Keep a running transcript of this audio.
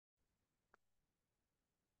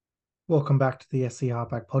Welcome back to the SC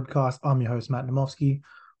Hardback Podcast. I'm your host, Matt Namofsky.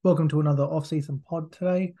 Welcome to another off-season pod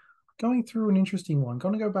today. Going through an interesting one.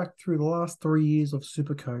 Going to go back through the last 3 years of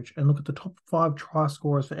Supercoach and look at the top 5 try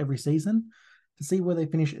scorers for every season to see where they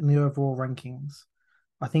finish in the overall rankings.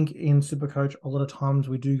 I think in Supercoach, a lot of times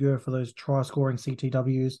we do go for those try-scoring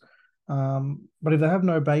CTWs. But if they have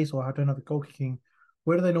no base or don't have the goal kicking,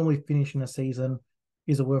 where do they normally finish in a season?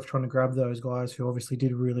 Is it worth trying to grab those guys who obviously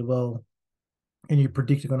did really well and you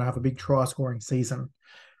predict you're going to have a big try-scoring season?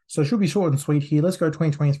 So it should be short and sweet here. Let's go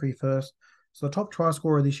 2023 first. So the top try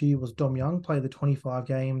scorer this year was Dom Young, played the 25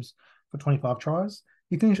 games for 25 tries.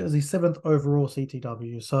 He finished as the 7th overall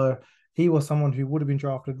CTW. So he was someone who would have been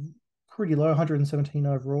drafted pretty low. 117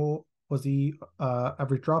 overall was the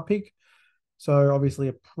average draft pick. So obviously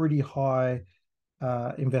a pretty high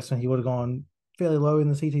investment. He would have gone fairly low in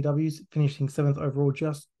the CTWs, finishing 7th overall,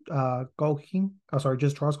 just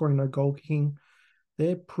just try scoring, no goal kicking.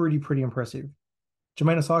 They're pretty impressive.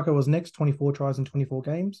 Jermaine Osako was next, 24 tries in 24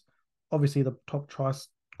 games. Obviously the top try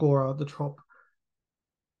scorer, the top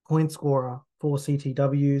point scorer for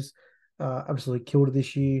CTWs. Absolutely killed it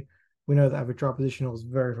this year. We know the average draft position was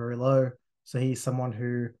very low. So he's someone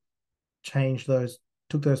who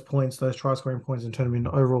took those points, those try scoring points, and turned them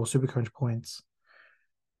into overall Supercoach points.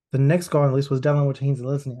 The next guy on the list was Dallin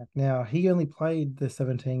Watine-Zelezniak. Now, he only played the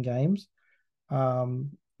 17 games,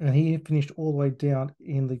 and he finished all the way down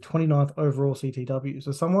in the 29th overall CTW.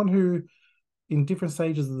 So someone who, in different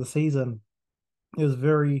stages of the season, it was a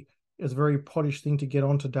very pottish thing to get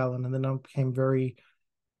onto Dallin, and then it became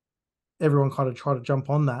everyone kind of tried to jump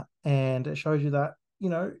on that. And it shows you that,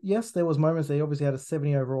 yes, there was moments that he obviously had a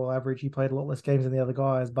 70 overall average. He played a lot less games than the other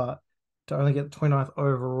guys, but to only get 29th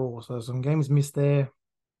overall. So some games missed there.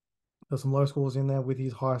 There's some low scores in there with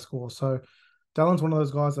his high score. So Dallin's one of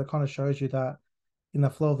those guys that kind of shows you that in the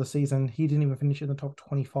flow of the season, he didn't even finish in the top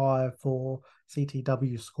 25 for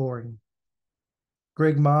CTW scoring.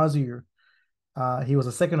 Greg Marziu, he was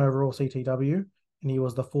a 2nd overall CTW, and he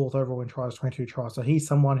was the 4th overall in tries, 22 tries. So he's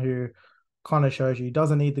someone who kind of shows you he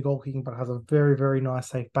doesn't need the goal kicking, but has a very nice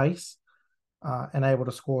safe base and able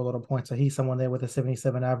to score a lot of points. So he's someone there with a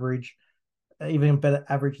 77 average, even better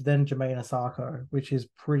average than Jermaine Osako, which is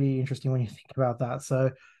pretty interesting when you think about that.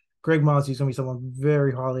 So Greg Marziu is going to be someone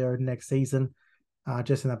very highly owed next season,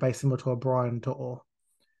 just in that base, similar to a Brian To'o.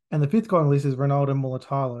 And the 5th guy on the list is Ronaldo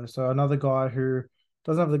Mulatalo. So another guy who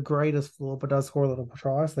doesn't have the greatest floor, but does score a lot of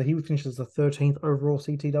tries. So he finishes the 13th overall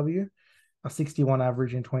CTW, a 61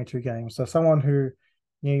 average in 22 games. So someone who,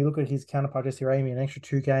 you look at his counterpart, Jesse Ramey, an extra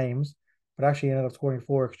 2 games, but actually ended up scoring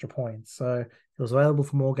 4 extra points. So he was available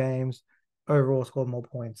for more games, overall scored more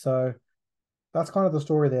points. So that's kind of the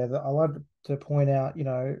story there. That I like to point out,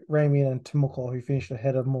 Ramey and Timokol, who finished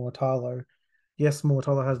ahead of Mulatalo. Yes,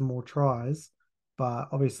 Mulatalo has more tries, but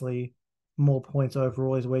obviously more points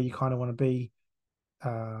overall is where you kind of want to be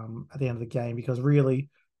at the end of the game, because really,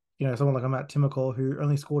 someone like Matt Timokol, who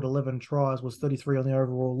only scored 11 tries, was 33 on the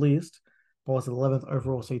overall list, but was the 11th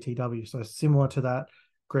overall CTW. So similar to that,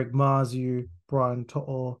 Greg Marziu, Brian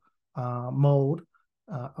To'o mold,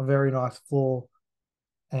 a very nice floor,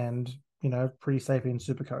 and pretty safe in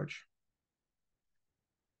Supercoach.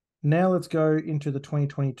 Now let's go into the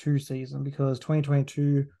 2022 season, because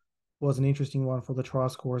 2022 was an interesting one for the try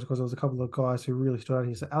scorers, because there was a couple of guys who really stood out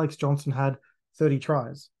here. So Alex Johnson had 30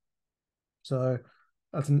 tries. So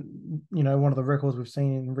that's one of the records we've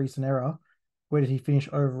seen in recent era. Where did he finish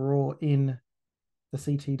overall in the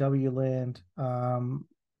CTW land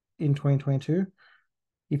in 2022?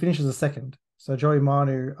 He finishes a 2nd. So Joey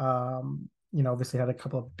Manu, obviously had a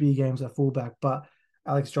couple of big games at fullback, but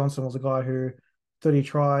Alex Johnson was a guy who 30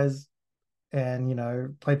 tries and,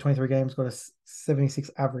 played 23 games, got a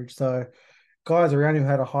 76 average. So guys around him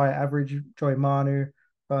had a higher average. Joey Manu,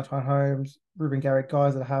 Valentine Holmes, Ruben Garrick,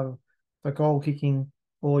 guys that have the goal kicking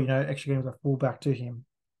or, extra games at fullback to him.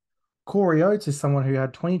 Corey Oates is someone who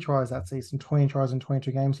had 20 tries that season, 20 tries in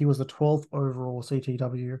 22 games. He was the 12th overall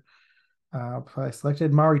CTW player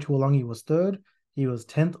selected. Murray Tuolungi was 3rd. He was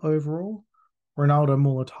 10th overall. Ronaldo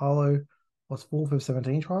Mulatalo was 4th with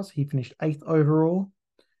 17 tries. He finished 8th overall.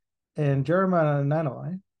 And Jeremiah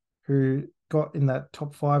Nanai, who got in that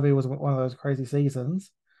top 5, he was one of those crazy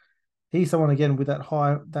seasons. He's someone, again, with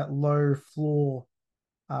that low floor,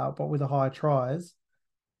 but with a high tries,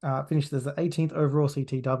 finished as the 18th overall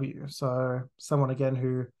CTW. So someone, again,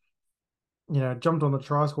 who, jumped on the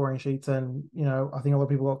try scoring sheets, and, I think a lot of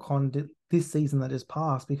people got conned this season that just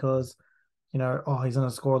passed because, he's going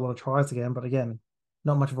to score a lot of tries again. But again,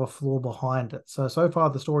 not much of a flaw behind it. So far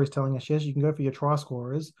the story's telling us, yes, you can go for your try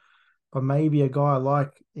scorers, but maybe a guy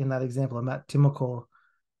like in that example of Matt Timokol,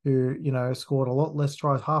 who, scored a lot less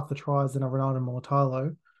tries, half the tries than a Ronaldo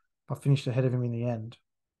Mortalo, but finished ahead of him in the end.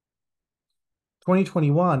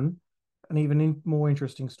 2021, an even more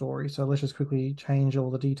interesting story. So let's just quickly change all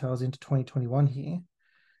the details into 2021 here,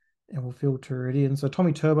 and we'll filter it in. So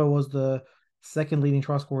Tommy Turbo was the second leading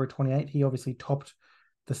try scorer at 28. He obviously topped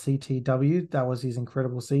the CTW. That was his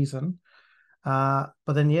incredible season. But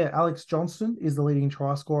then, Alex Johnston is the leading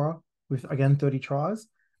try scorer with, again, 30 tries.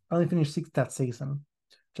 Only finished sixth that season.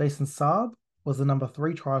 Jason Saab was the number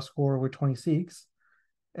 3 try scorer with 26.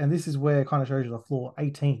 And this is where it kind of shows you the floor,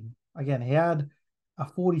 18. Again, he had a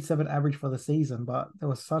 47 average for the season, but there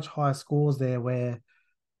were such high scores there where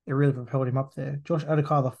it really propelled him up there. Josh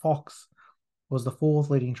Adokar, the Fox, was the 4th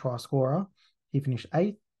leading try scorer. He finished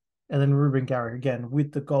 8th. And then Ruben Garrick, again,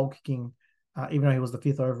 with the goal kicking, even though he was the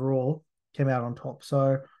 5th overall, came out on top.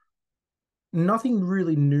 So nothing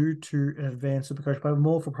really new to an advanced Supercoach, but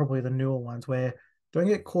more for probably the newer ones where don't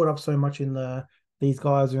get caught up so much in these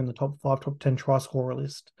guys are in the top 5, top 10 try scorer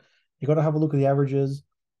list. You got to have a look at the averages,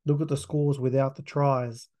 look at the scores without the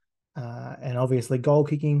tries. And obviously goal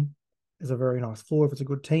kicking is a very nice floor if it's a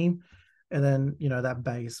good team. And then, that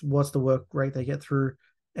base, what's the work rate they get through?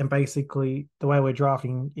 And basically the way we're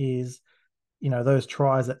drafting is, those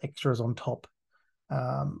tries are extras on top.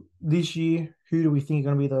 This year, who do we think are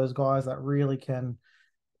going to be those guys that really can,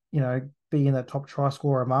 be in that top try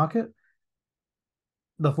scorer market?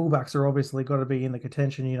 The fullbacks are obviously got to be in the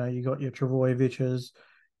contention. You got your Travojeviches,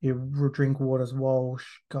 your Drinkwaters, Walsh,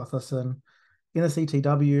 Gutherson. In the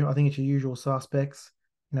CTW, I think it's your usual suspects.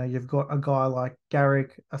 You've got a guy like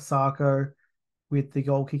Garrick, Asako with the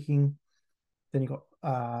goal kicking. Then you've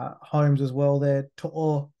got Holmes as well there.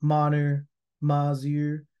 To'o, Manu,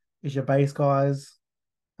 Marzu is your base guys.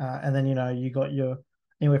 And then, you got your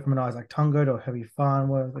anywhere from an Isaac Tungo to a Heavy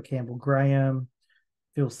Farnworth, a Campbell Graham,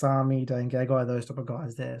 Phil Sami, Dane Gagai, those type of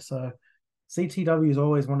guys there. So CTW is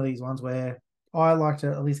always one of these ones where I like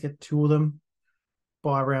to at least get 2 of them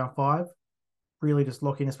by round 5. Really just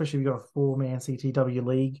lock in, especially if you've got a 4-man CTW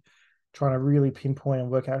league, trying to really pinpoint and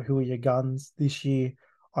work out who are your guns. This year,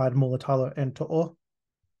 I had Mulatalo and To'o.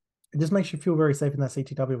 It just makes you feel very safe in that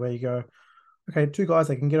CTW where you go, okay, 2 guys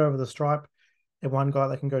that can get over the stripe and 1 guy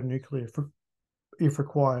that can go nuclear if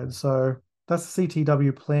required. So that's the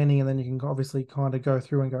CTW planning, and then you can obviously kind of go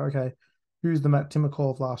through and go, okay, who's the Matt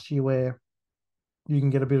Timokov last year where you can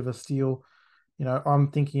get a bit of a steal.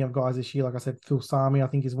 I'm thinking of guys this year, like I said, Phil Sami, I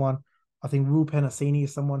think is one. I think Will Penasini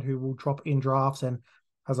is someone who will drop in drafts and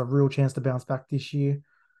has a real chance to bounce back this year.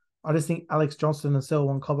 I just think Alex Johnston and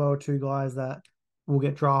Selwyn Cobo are 2 guys that will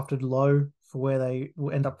get drafted low for where they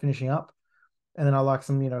will end up finishing up. And then I like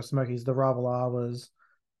some, Smokies, the Ravalawas,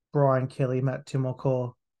 Brian Kelly, Matt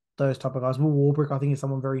Timokov, those type of guys. Will Warbrick, I think, is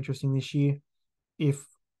someone very interesting this year. If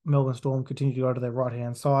Melbourne Storm continue to go to their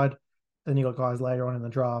right-hand side, then you got guys later on in the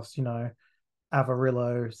drafts,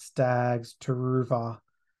 Avarillo, Staggs, Taruva,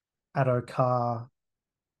 Adokar,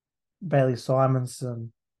 Bailey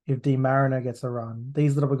Simonson. If D Mariner gets a run,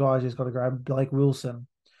 these little guys just got to grab. Blake Wilson.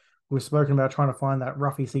 We've spoken about trying to find that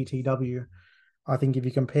roughy CTW. I think if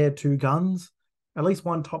you compare 2 guns, at least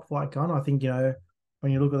 1 top flight gun, I think,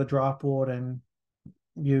 when you look at the draft board and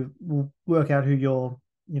you will work out who you're,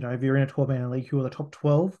 if you're in a 12-man league, who are the top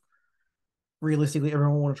 12, realistically,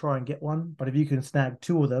 everyone will want to try and get one. But if you can snag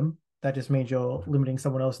 2 of them, that just means you're limiting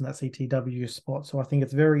someone else in that CTW spot. So I think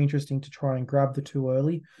it's very interesting to try and grab the 2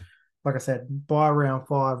 early. Like I said, by round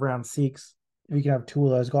 5, round 6, if you can have 2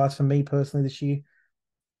 of those guys. For me personally this year,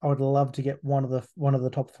 I would love to get one of the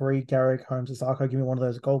top 3, Garrick, Holmes, Asako. Give me one of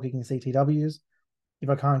those goal kicking CTWs. If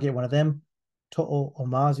I can't get one of them, To'o or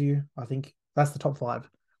Marzu, I think that's the top 5.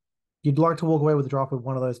 You'd like to walk away with the draft with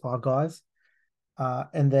one of those 5 guys.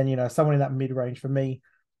 And then, someone in that mid-range for me,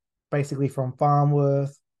 basically from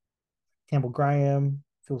Farnworth, Campbell Graham,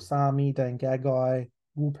 Phil Sami, Dane Gagai,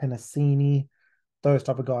 Will Penasini, those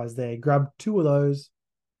type of guys there. Grab 2 of those,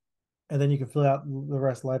 and then you can fill out the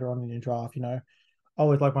rest later on in your draft. I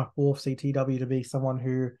always like my 4th CTW to be someone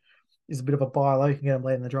who is a bit of a buy low. You can get them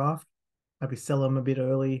late in the draft. Maybe sell them a bit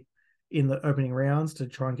early in the opening rounds to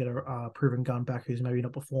try and get a proven gun back who's maybe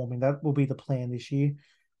not performing. That will be the plan this year.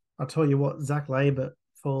 I'll tell you what, Zach Labert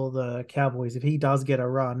for the Cowboys, if he does get a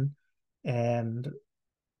run and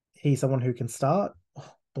he's someone who can start,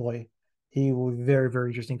 oh boy, he will be very, very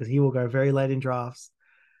interesting because he will go very late in drafts.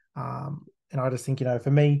 And I just think,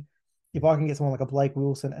 for me, if I can get someone like a Blake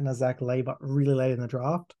Wilson and a Zach Labert really late in the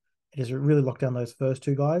draft, it just really lock down those first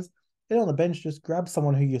 2 guys. And on the bench, just grab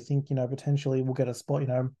someone who you think, potentially will get a spot,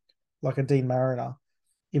 like a Dean Mariner.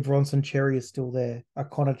 If Ronson Cherry is still there, a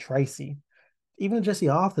Connor Tracy, even Jesse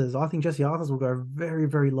Arthurs. I think Jesse Arthurs will go very,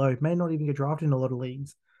 very low. May not even get drafted in a lot of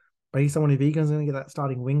leagues. But he's someone, if Egan's going to get that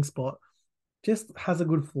starting wing spot, just has a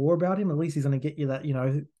good floor about him. At least he's going to get you that,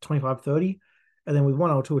 25, 30. And then with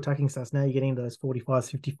one or two attacking stats, now you're getting those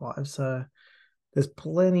 45s, 55s. So there's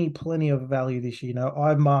plenty of value this year.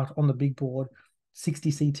 I've marked on the big board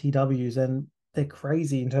 60 CTWs, and they're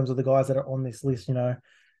crazy in terms of the guys that are on this list. Like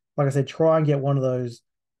I said, try and get one of those.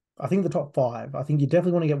 I think the top five. I think you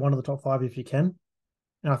definitely want to get one of the top five if you can.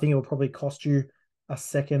 And I think it will probably cost you a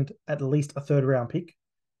second, at least a third round pick.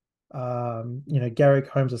 Garrick,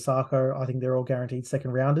 Holmes, Osako, I think they're all guaranteed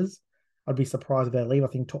second rounders. I'd be surprised if they leave. I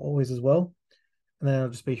think To'o is as well. And then it'll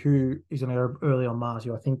just be who is going to go early on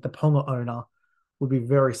Marzu. I think the Ponga owner would be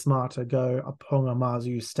very smart to go a Ponga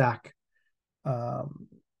Marzu stack.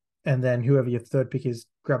 And then whoever your third pick is,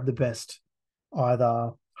 grab the best,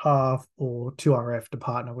 either half or 2RF to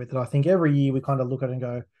partner with it. I think every year we kind of look at it and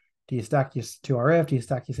go, do you stack your 2RF? Do you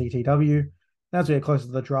stack your CTW? And as we get closer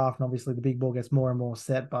to the draft, and obviously the big ball gets more and more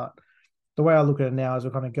set, but the way I look at it now is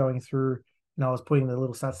we're kind of going through, I was putting the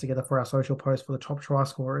little stats together for our social post for the top try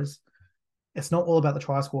scorers. It's not all about the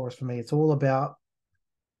try scorers for me. It's all about,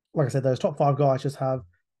 like I said, those top five guys just have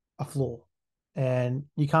a floor. And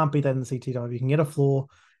you can't beat that in the CTW. You can get a floor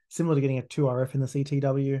similar to getting a 2RF in the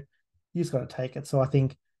CTW. You just got to take it. So I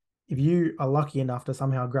think if you are lucky enough to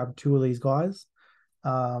somehow grab two of these guys,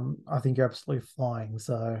 I think you're absolutely flying.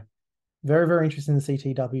 So very, very interesting in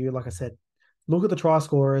the CTW. Like I said, look at the try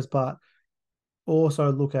scorers, but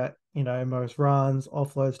also look at, most runs,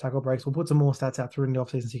 offloads, tackle breaks. We'll put some more stats out through in the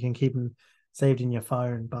offseason so you can keep them saved in your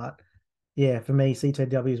phone. But yeah, for me,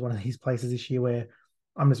 CTW is one of these places this year where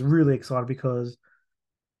I'm just really excited because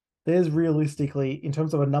there's realistically, in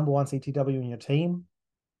terms of a number one CTW in your team,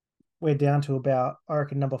 we're down to about, I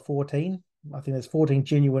reckon, number 14. I think there's 14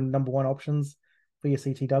 genuine number one options for your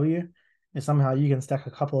CTW. And somehow you can stack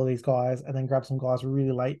a couple of these guys and then grab some guys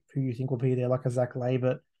really late who you think will be there, like a Zach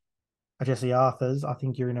Labert, a Jesse Arthurs. I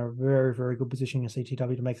think you're in a very, very good position in your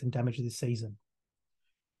CTW to make some damage this season.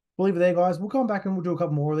 We'll leave it there, guys. We'll come back and we'll do a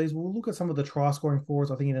couple more of these. We'll look at some of the try scoring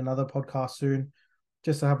forwards, I think, in another podcast soon,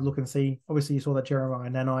 just to have a look and see. Obviously, you saw that Jeremiah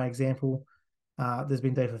Nanai example. There's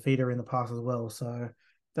been Dave Fafita in the past as well. So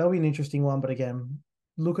that'll be an interesting one. But again,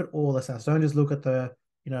 look at all the stats. Don't just look at the,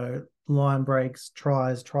 line breaks,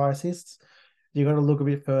 tries, try assists. You've got to look a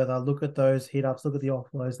bit further. Look at those hit ups, look at the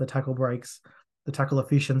offloads, the tackle breaks, the tackle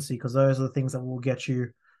efficiency, because those are the things that will get you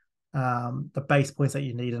the base points that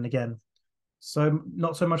you need. And again, so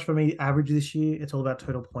not so much for me average this year. It's all about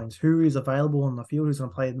total points. Who is available on the field, who's going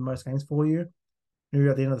to play the most games for you, who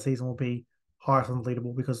at the end of the season will be highest on the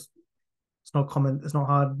leaderboard, because it's not common. It's not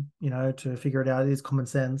hard, to figure it out. It is common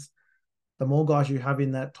sense. The more guys you have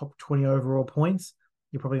in that top 20 overall points,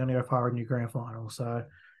 you're probably going to go far in your grand final. So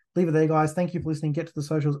leave it there, guys. Thank you for listening. Get to the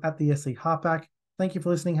socials at the SC Halfback. Thank you for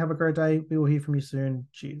listening. Have a great day. We will hear from you soon.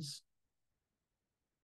 Cheers.